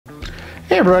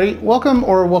Hey everybody,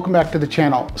 welcome back to the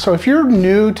channel. So if you're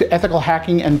new to ethical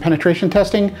hacking and penetration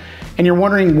testing and you're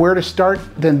wondering where to start,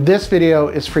 then this video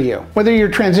is for you. Whether you're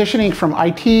transitioning from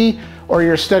IT or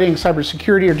you're studying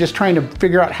cybersecurity or just trying to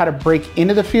figure out how to break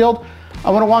into the field,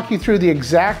 I want to walk you through the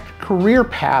exact career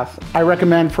path I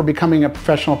recommend for becoming a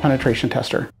professional penetration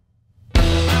tester.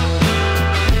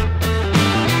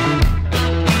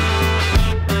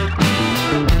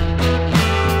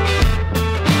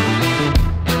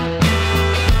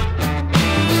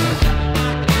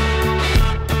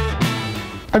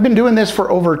 I've been doing this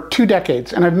for over 2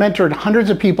 decades and I've mentored hundreds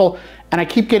of people, and I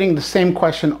keep getting the same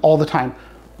question all the time.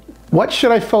 What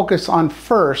should I focus on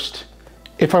first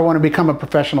if I want to become a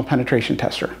professional penetration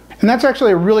tester? And that's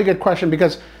actually a really good question,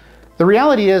 because the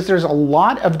reality is there's a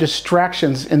lot of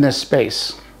distractions in this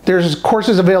space. There's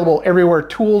courses available everywhere,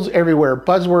 tools everywhere,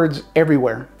 buzzwords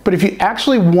everywhere. But if you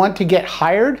actually want to get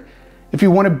hired, if you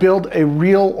want to build a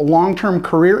real long-term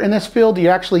career in this field, you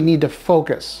actually need to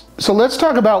focus. So let's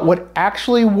talk about what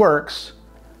actually works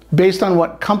based on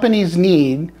what companies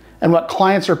need and what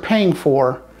clients are paying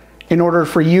for in order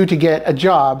for you to get a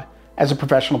job as a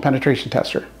professional penetration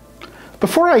tester.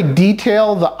 Before I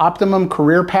detail the optimum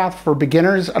career path for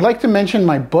beginners, I'd like to mention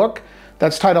my book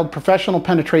that's titled Professional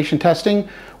Penetration Testing,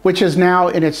 which is now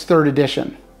in its 3rd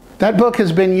edition. That book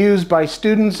has been used by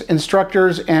students,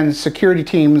 instructors, and security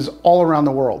teams all around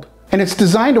the world. And it's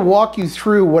designed to walk you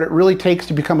through what it really takes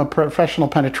to become a professional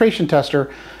penetration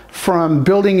tester, from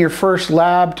building your first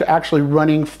lab to actually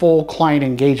running full client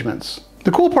engagements. The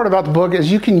cool part about the book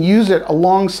is you can use it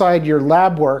alongside your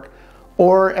lab work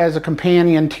or as a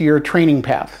companion to your training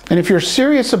path. And if you're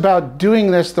serious about doing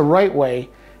this the right way,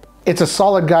 it's a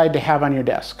solid guide to have on your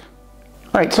desk.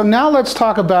 All right, so now let's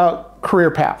talk about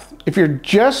career path. If you're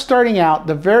just starting out,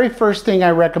 the very first thing I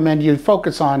recommend you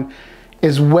focus on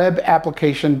is web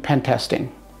application pen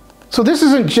testing. So this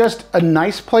isn't just a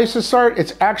nice place to start,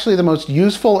 it's actually the most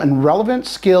useful and relevant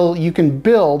skill you can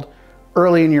build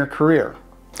early in your career.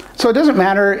 So it doesn't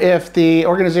matter if the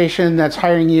organization that's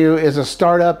hiring you is a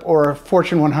startup or a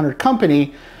Fortune 100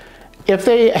 company. If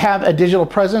they have a digital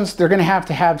presence, they're going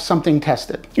to have something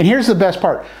tested. And here's the best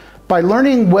part. By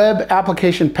learning web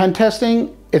application pen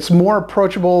testing, it's more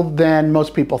approachable than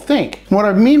most people think. And what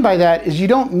I mean by that is you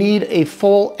don't need a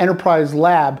full enterprise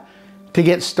lab to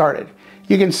get started.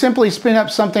 You can simply spin up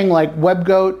something like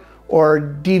WebGoat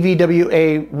or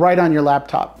DVWA right on your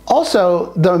laptop.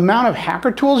 Also, the amount of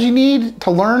hacker tools you need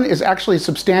to learn is actually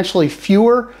substantially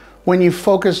fewer when you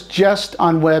focus just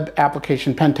on web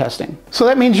application pen testing. So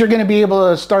that means you're going to be able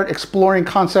to start exploring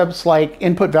concepts like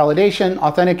input validation,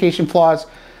 authentication flaws,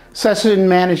 session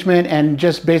management, and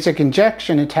just basic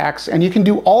injection attacks, and you can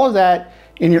do all of that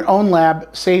in your own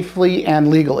lab safely and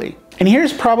legally. And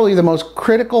here's probably the most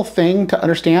critical thing to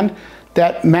understand,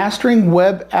 that mastering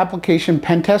web application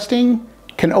pen testing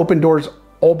can open doors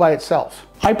all by itself.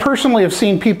 I personally have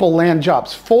seen people land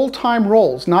jobs, full-time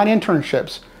roles, not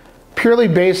internships, purely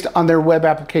based on their web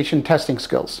application testing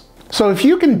skills. So if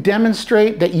you can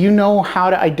demonstrate that you know how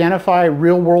to identify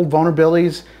real-world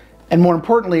vulnerabilities, and more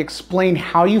importantly, explain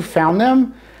how you found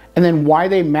them and then why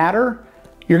they matter,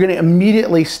 you're going to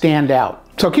immediately stand out.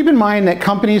 So keep in mind that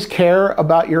companies care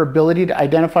about your ability to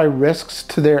identify risks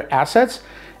to their assets.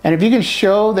 And if you can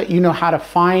show that you know how to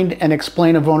find and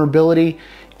explain a vulnerability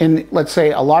in, let's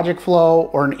say, a logic flow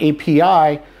or an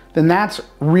API, then that's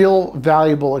real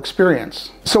valuable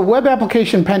experience. So web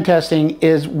application pen testing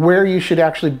is where you should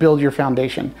actually build your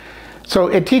foundation. So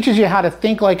it teaches you how to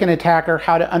think like an attacker,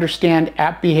 how to understand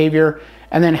app behavior,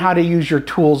 and then how to use your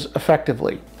tools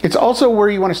effectively. It's also where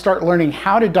you want to start learning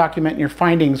how to document your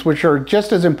findings, which are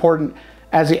just as important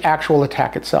as the actual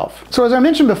attack itself. So as I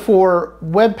mentioned before,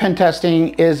 web pen testing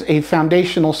is a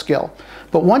foundational skill.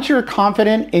 But once you're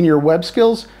confident in your web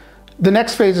skills, the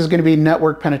next phase is going to be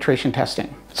network penetration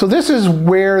testing. So this is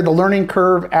where the learning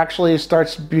curve actually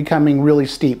starts becoming really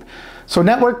steep. So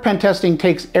network pen testing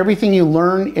takes everything you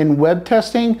learn in web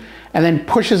testing and then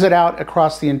pushes it out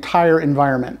across the entire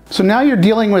environment. So now you're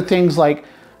dealing with things like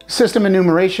system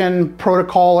enumeration,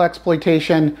 protocol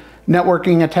exploitation,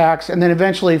 networking attacks, and then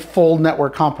eventually full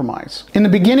network compromise. In the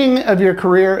beginning of your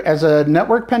career as a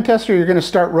network pen tester, you're going to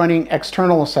start running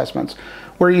external assessments,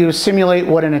 where you simulate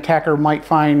what an attacker might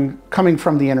find coming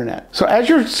from the internet. So as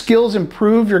your skills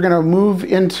improve, you're going to move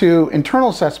into internal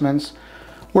assessments,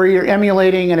 where you're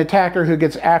emulating an attacker who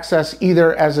gets access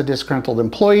either as a disgruntled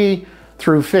employee,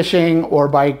 through phishing, or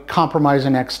by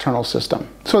compromising an external system.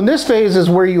 So in this phase is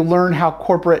where you learn how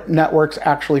corporate networks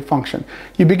actually function.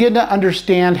 You begin to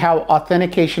understand how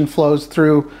authentication flows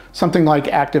through something like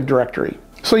Active Directory.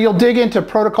 So you'll dig into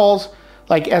protocols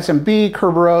like SMB,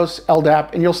 Kerberos,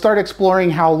 LDAP, and you'll start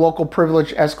exploring how local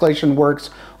privilege escalation works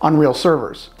on real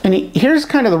servers. And here's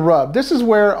kind of the rub. This is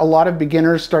where a lot of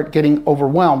beginners start getting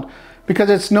overwhelmed, because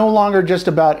it's no longer just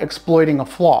about exploiting a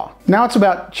flaw. Now it's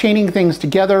about chaining things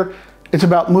together. It's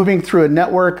about moving through a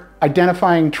network,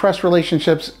 identifying trust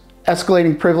relationships,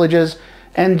 escalating privileges,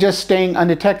 and just staying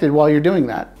undetected while you're doing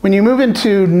that. When you move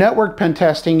into network pen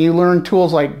testing, you learn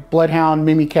tools like Bloodhound,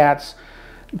 Mimikatz,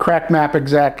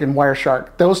 CrackMapExec, and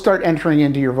Wireshark. Those start entering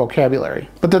into your vocabulary.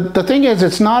 But the thing is,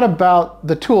 it's not about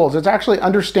the tools. It's actually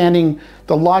understanding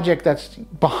the logic that's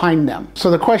behind them. So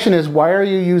the question is, why are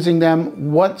you using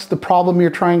them? What's the problem you're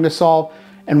trying to solve?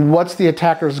 And what's the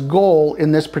attacker's goal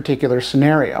in this particular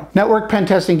scenario? Network pen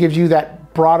testing gives you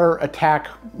that broader attack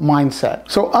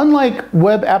mindset. So unlike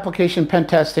web application pen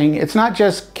testing, it's not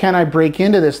just, can I break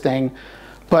into this thing,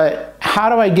 but how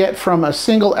do I get from a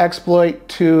single exploit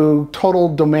to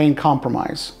total domain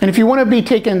compromise? And if you want to be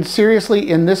taken seriously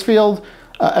in this field,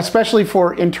 especially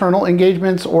for internal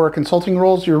engagements or consulting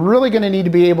roles, you're really going to need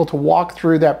to be able to walk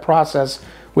through that process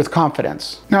with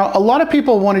confidence. Now, a lot of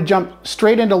people want to jump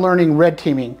straight into learning red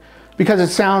teaming because it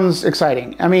sounds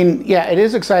exciting. I mean, yeah, it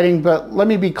is exciting, but let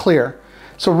me be clear.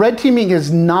 So red teaming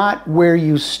is not where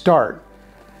you start.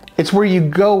 It's where you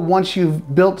go once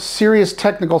you've built serious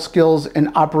technical skills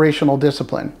and operational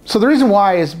discipline. So the reason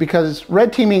why is because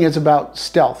red teaming is about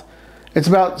stealth. It's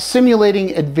about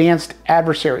simulating advanced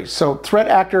adversaries. So threat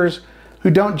actors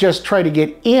who don't just try to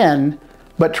get in,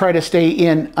 but try to stay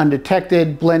in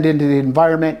undetected, blend into the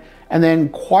environment, and then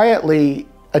quietly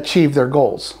achieve their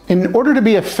goals. In order to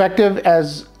be effective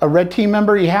as a red team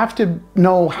member, you have to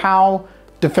know how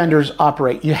defenders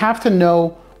operate. You have to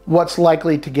know what's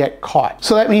likely to get caught.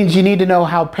 So that means you need to know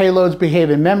how payloads behave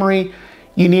in memory.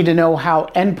 You need to know how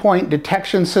endpoint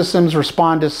detection systems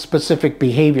respond to specific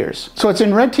behaviors. So it's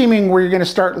in red teaming where you're going to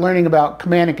start learning about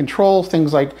command and control,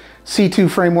 things like C2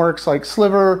 frameworks like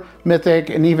Sliver, Mythic,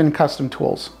 and even custom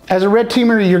tools. As a red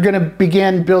teamer, you're going to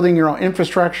begin building your own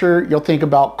infrastructure. You'll think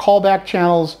about callback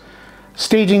channels,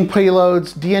 staging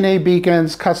payloads, DNA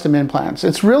beacons, custom implants.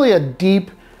 It's really a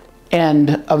deep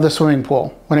end of the swimming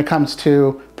pool when it comes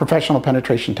to professional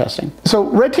penetration testing. So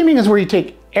red teaming is where you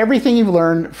take everything you've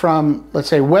learned from, let's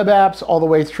say, web apps all the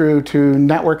way through to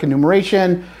network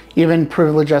enumeration, even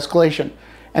privilege escalation.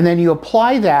 And then you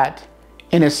apply that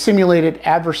in a simulated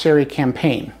adversary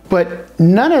campaign. But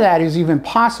none of that is even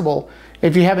possible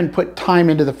if you haven't put time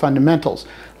into the fundamentals.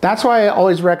 That's why I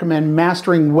always recommend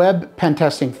mastering web pen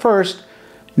testing first,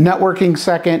 networking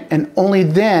second, and only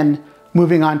then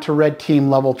moving on to red team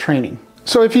level training.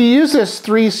 So if you use this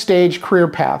 3-stage career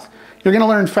path, you're going to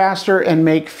learn faster and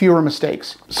make fewer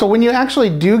mistakes. So when you actually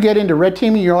do get into red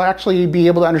teaming, you'll actually be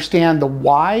able to understand the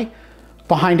why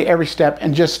behind every step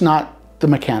and just not the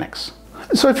mechanics.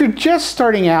 So if you're just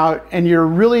starting out and you're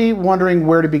really wondering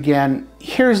where to begin,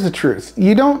 here's the truth.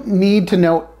 You don't need to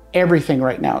know everything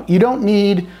right now. You don't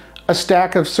need a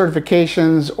stack of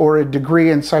certifications or a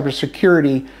degree in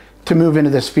cybersecurity to move into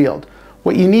this field.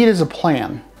 What you need is a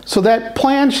plan. So that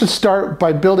plan should start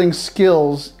by building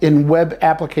skills in web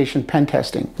application pen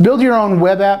testing. Build your own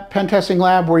web app pen testing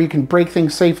lab where you can break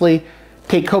things safely,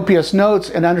 take copious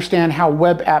notes, and understand how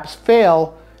web apps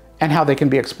fail and how they can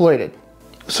be exploited.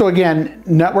 So again,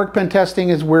 network pen testing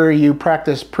is where you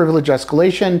practice privilege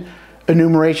escalation,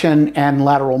 enumeration, and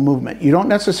lateral movement. You don't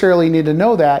necessarily need to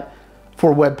know that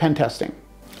for web pen testing.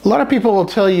 A lot of people will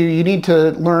tell you you need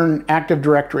to learn Active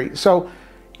Directory. So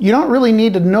you don't really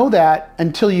need to know that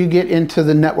until you get into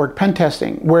the network pen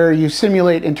testing, where you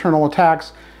simulate internal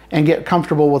attacks and get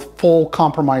comfortable with full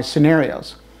compromise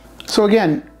scenarios. So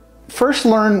again, first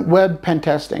learn web pen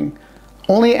testing.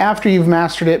 Only after you've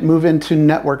mastered it, move into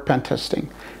network pen testing.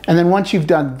 And then once you've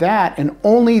done that, and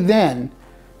only then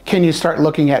can you start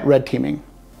looking at red teaming.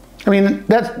 I mean,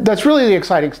 that's really the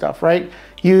exciting stuff, right?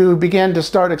 You begin to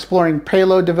start exploring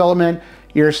payload development,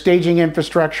 you're staging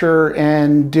infrastructure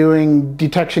and doing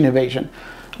detection evasion.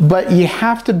 But you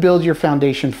have to build your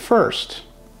foundation first.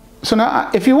 So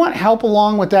now, if you want help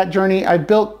along with that journey, I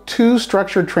built 2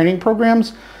 structured training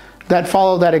programs that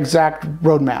follow that exact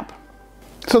roadmap.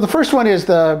 So the first one is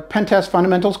the Pen Test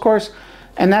Fundamentals course,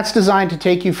 and that's designed to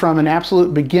take you from an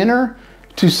absolute beginner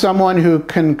to someone who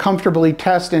can comfortably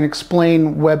test and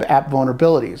explain web app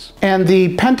vulnerabilities. And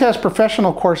the Pen Test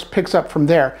Professional course picks up from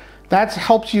there. That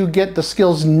helps you get the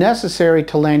skills necessary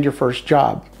to land your first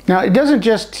job. Now, it doesn't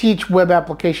just teach web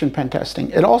application pen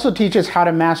testing. It also teaches how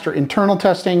to master internal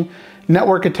testing,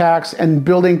 network attacks, and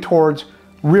building towards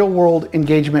real-world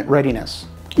engagement readiness.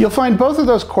 You'll find both of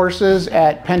those courses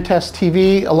at Pentest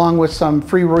TV, along with some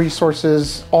free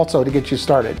resources also to get you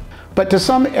started. But to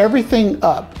sum everything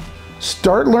up,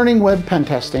 Start learning web pen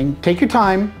testing, take your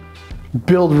time,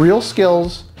 build real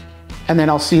skills, and then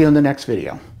I'll see you in the next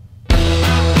video.